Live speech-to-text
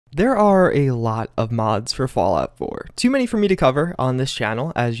There are a lot of mods for Fallout 4. Too many for me to cover on this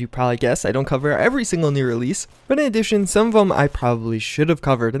channel. As you probably guessed, I don't cover every single new release, but in addition, some of them I probably should have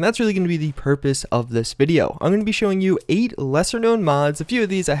covered, and that's really going to be the purpose of this video. I'm going to be showing you 8 lesser known mods. A few of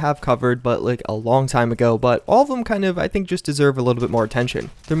these I have covered, but like a long time ago, but all of them kind of, I think, just deserve a little bit more attention.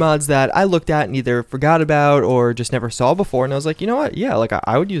 They're mods that I looked at and either forgot about or just never saw before, and I was like, you know what, yeah, like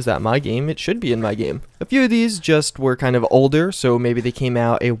I would use that in my game. It should be in my game. A few of these just were kind of older, so maybe they came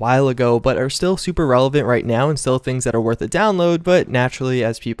out a while ago, but are still super relevant right now and still things that are worth a download. But naturally,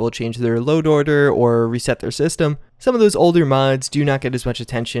 as people change their load order or reset their system, some of those older mods do not get as much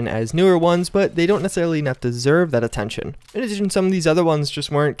attention as newer ones, but they don't necessarily not deserve that attention. In addition, some of these other ones just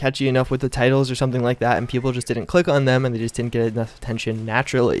weren't catchy enough with the titles or something like that, and people just didn't click on them and they just didn't get enough attention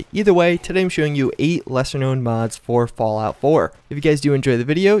naturally. Either way, today I'm showing you 8 lesser known mods for Fallout 4. If you guys do enjoy the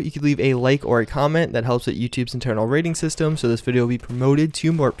video, you can leave a like or a comment. That helps with YouTube's internal rating system, so this video will be promoted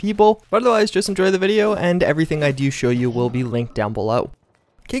to more people. But otherwise, just enjoy the video, and everything I do show you will be linked down below.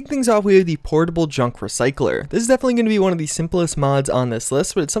 Kicking things off, we have the Portable Junk Recycler. This is definitely going to be one of the simplest mods on this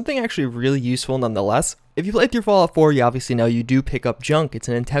list, but it's something actually really useful nonetheless. If you played through Fallout 4, you obviously know you do pick up junk. It's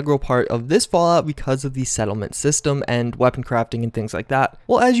an integral part of this Fallout because of the settlement system and weapon crafting and things like that.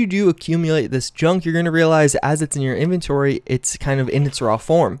 Well, as you do accumulate this junk, you're going to realize as it's in your inventory, it's kind of in its raw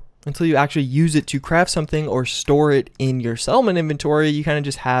form. Until you actually use it to craft something or store it in your settlement inventory, you kind of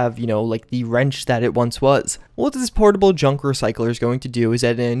just have, you know, like the wrench that it once was. What this portable junk recycler is going to do is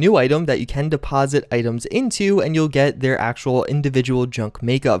add in a new item that you can deposit items into, and you'll get their actual individual junk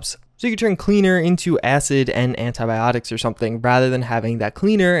makeups. So you can turn cleaner into acid and antibiotics or something, rather than having that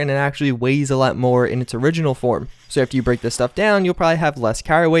cleaner, and it actually weighs a lot more in its original form. So after you break this stuff down, you'll probably have less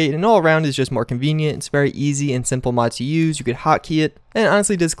carry weight, and all around is just more convenient. It's very easy and simple mod to use. You could hotkey it, and it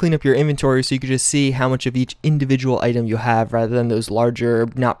honestly does clean up your inventory, so you can just see how much of each individual item you have, rather than those larger,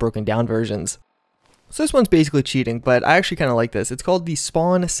 not broken down versions. So this one's basically cheating, but I actually kind of like this. It's called the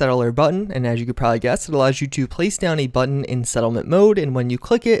Spawn Settler button, and as you could probably guess, it allows you to place down a button in settlement mode, and when you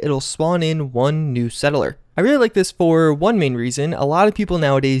click it, it'll spawn in one new settler. I really like this for one main reason. A lot of people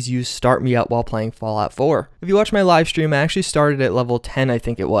nowadays use Start Me Up while playing Fallout 4. If you watch my live stream, I actually started at level 10, I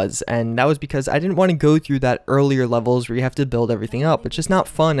think it was, and that was because I didn't want to go through that earlier levels where you have to build everything up. It's just not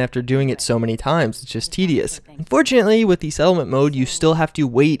fun after doing it so many times. It's just tedious. Unfortunately, with the settlement mode, you still have to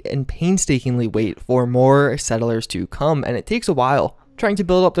wait and painstakingly wait for more settlers to come, and it takes a while. Trying to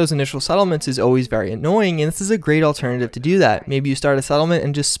build up those initial settlements is always very annoying, and this is a great alternative to do that. Maybe you start a settlement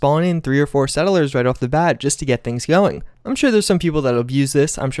and just spawn in 3 or 4 settlers right off the bat just to get things going. I'm sure there's some people that'll abuse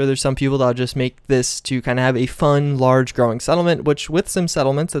this. I'm sure there's some people that'll just make this to kind of have a fun, large growing settlement, which with some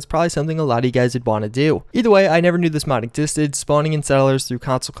settlements, that's probably something a lot of you guys would want to do. Either way, I never knew this mod existed. Spawning in settlers through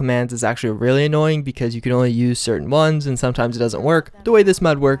console commands is actually really annoying because you can only use certain ones and sometimes it doesn't work. The way this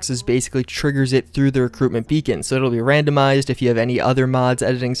mod works is basically triggers it through the recruitment beacon, so it'll be randomized. If you have any other mods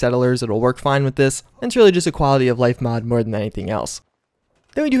editing settlers, it'll work fine with this. And it's really just a quality of life mod more than anything else.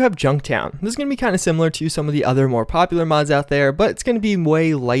 Then we do have Junktown. This is going to be kind of similar to some of the other more popular mods out there, but it's going to be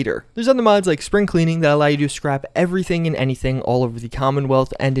way lighter. There's other mods like Spring Cleaning that allow you to scrap everything and anything all over the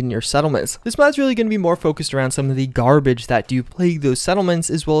Commonwealth and in your settlements. This mod's really going to be more focused around some of the garbage that do plague those settlements,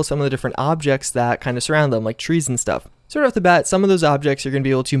 as well as some of the different objects that kind of surround them, like trees and stuff. So right off the bat, some of those objects you're going to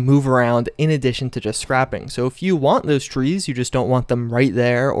be able to move around in addition to just scrapping. So if you want those trees, you just don't want them right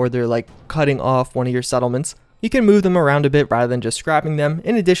there, or they're like cutting off one of your settlements, you can move them around a bit rather than just scrapping them.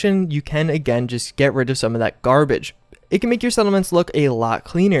 In addition, you can again just get rid of some of that garbage. It can make your settlements look a lot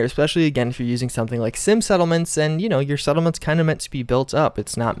cleaner, especially again if you're using something like sim settlements, and you know, your settlement's kind of meant to be built up.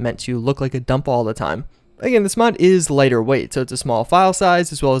 It's not meant to look like a dump all the time. Again, this mod is lighter weight, so it's a small file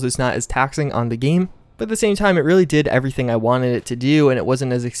size, as well as it's not as taxing on the game. But at the same time, it really did everything I wanted it to do, and it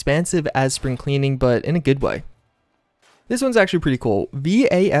wasn't as expansive as Spring Cleaning, but in a good way. This one's actually pretty cool.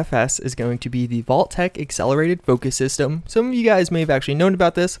 VAFS is going to be the Vault-Tec Accelerated Focus System. Some of you guys may have actually known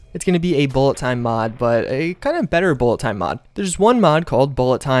about this. It's going to be a bullet time mod, but a kind of better bullet time mod. There's one mod called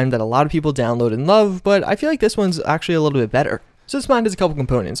Bullet Time that a lot of people download and love, but I feel like this one's actually a little bit better. So this mod has a couple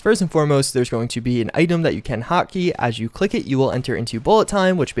components. First and foremost, there's going to be an item that you can hotkey. As you click it, you will enter into bullet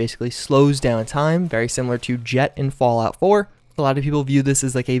time, which basically slows down time, very similar to Jet in Fallout 4. A lot of people view this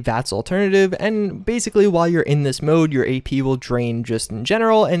as like a VATS alternative, and basically while you're in this mode, your AP will drain just in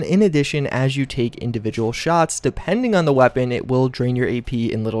general, and in addition, as you take individual shots, depending on the weapon, it will drain your AP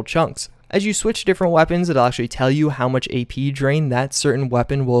in little chunks. As you switch different weapons, it'll actually tell you how much AP drain that certain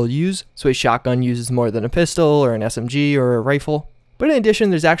weapon will use. So a shotgun uses more than a pistol, or an SMG, or a rifle. But in addition,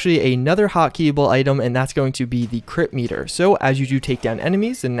 there's actually another hotkeyable item, and that's going to be the crit meter. So as you do take down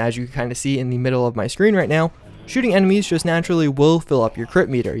enemies, and as you can kind of see in the middle of my screen right now, Shooting enemies just naturally will fill up your crit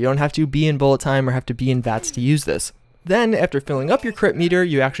meter. You don't have to be in bullet time or have to be in VATS to use this. Then, after filling up your crit meter,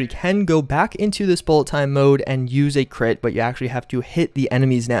 you actually can go back into this bullet time mode and use a crit, but you actually have to hit the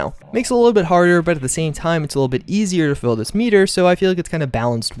enemies now. Makes it a little bit harder, but at the same time, it's a little bit easier to fill this meter, so I feel like it's kind of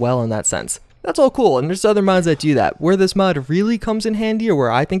balanced well in that sense. That's all cool, and there's other mods that do that. Where this mod really comes in handy, or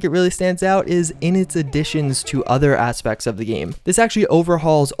where I think it really stands out, is in its additions to other aspects of the game. This actually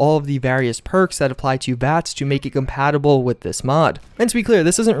overhauls all of the various perks that apply to VATS to make it compatible with this mod. And to be clear,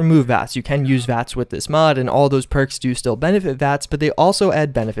 this doesn't remove VATS. You can use VATS with this mod, and all those perks do still benefit VATS, but they also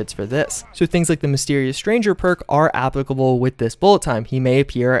add benefits for this. So things like the Mysterious Stranger perk are applicable with this bullet time. He may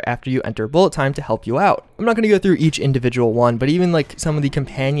appear after you enter bullet time to help you out. I'm not going to go through each individual one, but even like some of the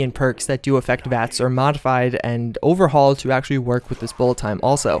companion perks that do affect VATS are modified and overhauled to actually work with this bullet time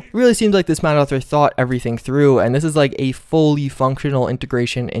also. It really seems like this mod author thought everything through, and this is like a fully functional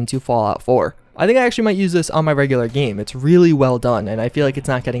integration into Fallout 4. I think I actually might use this on my regular game. It's really well done, and I feel like it's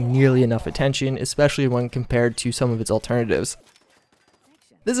not getting nearly enough attention, especially when compared to some of its alternatives.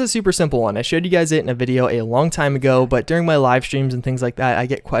 This is a super simple one. I showed you guys it in a video a long time ago, but during my live streams and things like that, I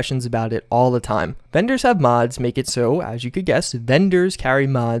get questions about it all the time. Vendors have mods make it so, as you could guess, vendors carry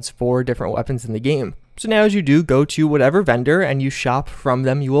mods for different weapons in the game. So now as you do go to whatever vendor and you shop from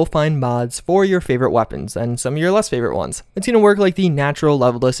them, you will find mods for your favorite weapons and some of your less favorite ones. It's going to work like the natural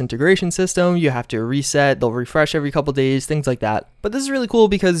level-less integration system. You have to reset, they'll refresh every couple days, things like that. But this is really cool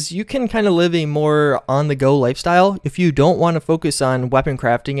because you can kind of live a more on-the-go lifestyle. If you don't want to focus on weapon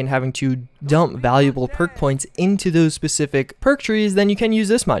crafting and having to dump valuable perk points into those specific perk trees, then you can use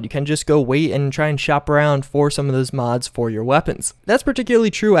this mod. You can just go wait and try and shop around for some of those mods for your weapons. That's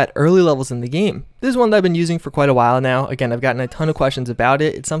particularly true at early levels in the game. This is one that I've been using for quite a while now. Again, I've gotten a ton of questions about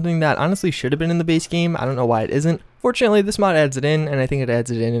it. It's something that honestly should have been in the base game. I don't know why it isn't. Fortunately, this mod adds it in, and I think it adds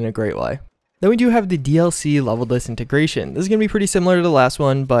it in a great way. Then we do have the DLC level-less integration. This is going to be pretty similar to the last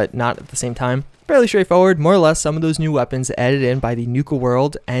one, but not at the same time. Fairly straightforward. More or less, some of those new weapons added in by the Nuka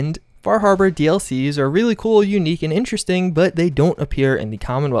World and Far Harbor DLCs are really cool, unique, and interesting, but they don't appear in the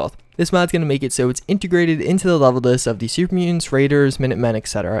Commonwealth. This mod's going to make it so it's integrated into the level list of the Super Mutants, Raiders, Minutemen,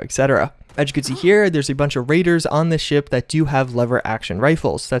 etc., etc. As you can see here, there's a bunch of Raiders on this ship that do have lever action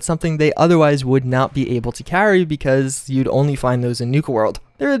rifles. That's something they otherwise would not be able to carry because you'd only find those in Nuka World.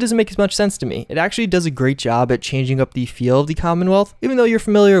 That really doesn't make as much sense to me. It actually does a great job at changing up the feel of the Commonwealth. Even though you're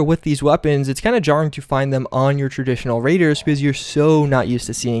familiar with these weapons, it's kind of jarring to find them on your traditional Raiders because you're so not used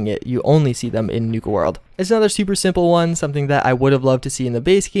to seeing it. You only see them in Nuka World. It's another super simple one, something that I would have loved to see in the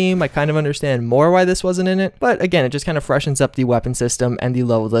base game. I kind of understand more why this wasn't in it, but again, it just kind of freshens up the weapon system and the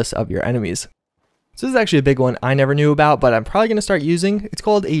level list of your enemies. So this is actually a big one I never knew about, but I'm probably going to start using. It's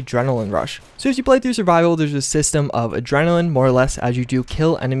called Adrenaline Rush. So as you play through survival, there's a system of adrenaline. More or less, as you do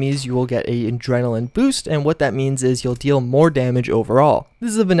kill enemies, you will get an adrenaline boost, and what that means is you'll deal more damage overall.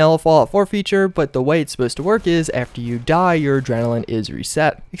 This is a vanilla Fallout 4 feature, but the way it's supposed to work is after you die, your adrenaline is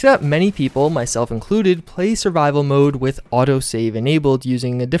reset. Except many people, myself included, play survival mode with autosave enabled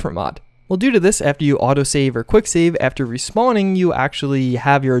using a different mod. Well, due to this, after you autosave or quick save, after respawning, you actually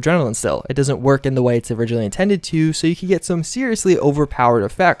have your adrenaline still. It doesn't work in the way it's originally intended to, so you can get some seriously overpowered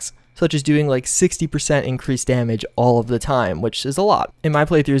effects, such as doing like 60% increased damage all of the time, which is a lot. In my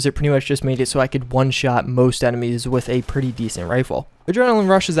playthroughs, it pretty much just made it so I could one-shot most enemies with a pretty decent rifle. Adrenaline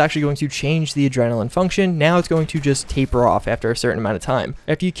Rush is actually going to change the adrenaline function. Now it's going to just taper off after a certain amount of time.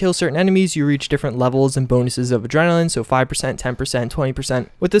 After you kill certain enemies, you reach different levels and bonuses of adrenaline, so 5%, 10%, 20%.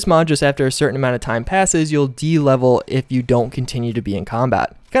 With this mod, just after a certain amount of time passes, you'll de-level if you don't continue to be in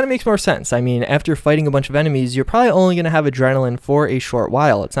combat. Kind of makes more sense. I mean, after fighting a bunch of enemies, you're probably only going to have adrenaline for a short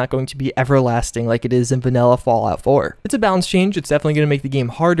while. It's not going to be everlasting like it is in vanilla Fallout 4. It's a balance change. It's definitely going to make the game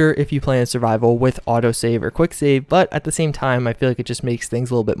harder if you play in survival with autosave or quick save, but at the same time, I feel like it just makes things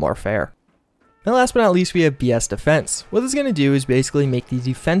a little bit more fair. And last but not least, we have BS Defense. What this is going to do is basically make the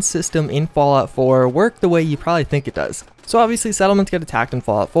defense system in Fallout 4 work the way you probably think it does. So obviously settlements get attacked in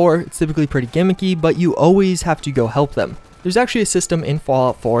Fallout 4. It's typically pretty gimmicky, but you always have to go help them. There's actually a system in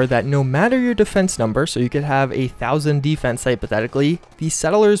Fallout 4 that no matter your defense number, so you could have 1,000 defense hypothetically, the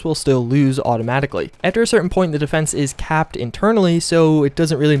settlers will still lose automatically. After a certain point, the defense is capped internally, so it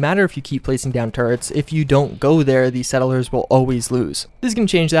doesn't really matter if you keep placing down turrets. If you don't go there, the settlers will always lose. This is going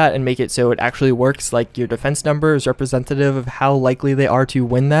to change that and make it so it actually works like your defense number is representative of how likely they are to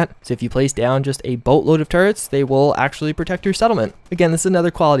win that. So if you place down just a boatload of turrets, they will actually protect your settlement. Again, this is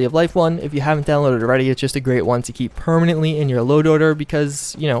another quality of life one. If you haven't downloaded it already, it's just a great one to keep permanently in your load order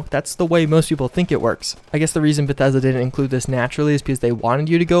because, you know, that's the way most people think it works. I guess the reason Bethesda didn't include this naturally is because they wanted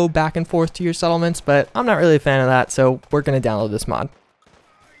you to go back and forth to your settlements, but I'm not really a fan of that, so we're going to download this mod.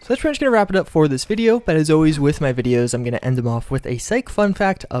 So that's pretty much going to wrap it up for this video, but as always with my videos, I'm going to end them off with a psych fun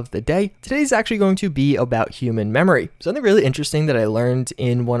fact of the day. Today's actually going to be about human memory. Something really interesting that I learned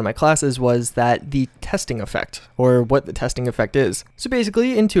in one of my classes was that the testing effect, or what the testing effect is. So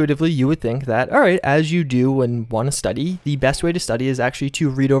basically, intuitively, you would think that, all right, as you do when want to study, the best way to study is actually to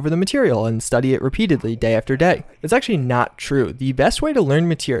read over the material and study it repeatedly day after day. It's actually not true. The best way to learn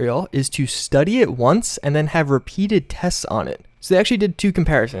material is to study it once and then have repeated tests on it. So they actually did two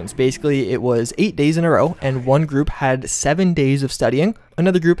comparisons. Basically, it was 8 days in a row, and one group had 7 days of studying.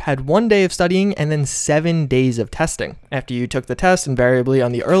 Another group had 1 day of studying and then 7 days of testing. After you took the test, invariably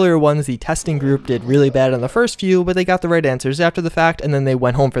on the earlier ones, the testing group did really bad on the first few, but they got the right answers after the fact, and then they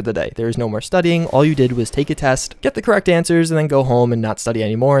went home for the day. There was no more studying. All you did was take a test, get the correct answers, and then go home and not study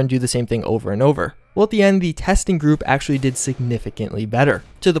anymore and do the same thing over and over. Well, at the end, the testing group actually did significantly better,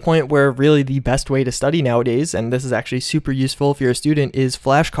 to the point where really the best way to study nowadays, and this is actually super useful if you're a student, is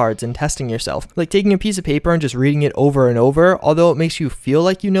flashcards and testing yourself. Like taking a piece of paper and just reading it over and over. Although it makes you feel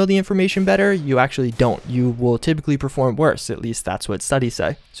like you know the information better, you actually don't. You will typically perform worse, at least that's what studies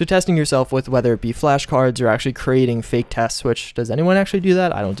say. So testing yourself with whether it be flashcards or actually creating fake tests, which does anyone actually do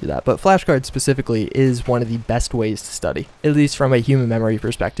that? I don't do that, but flashcards specifically is one of the best ways to study, at least from a human memory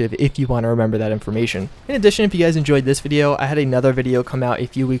perspective, if you want to remember that information. In addition, if you guys enjoyed this video, I had another video come out a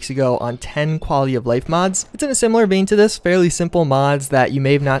few weeks ago on 10 quality of life mods. It's in a similar vein to this, fairly simple mods that you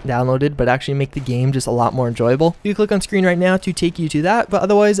may have not downloaded, but actually make the game just a lot more enjoyable. You can click on screen right now to take you to that, but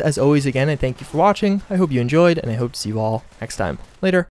otherwise, as always, again, I thank you for watching. I hope you enjoyed, and I hope to see you all next time. Later.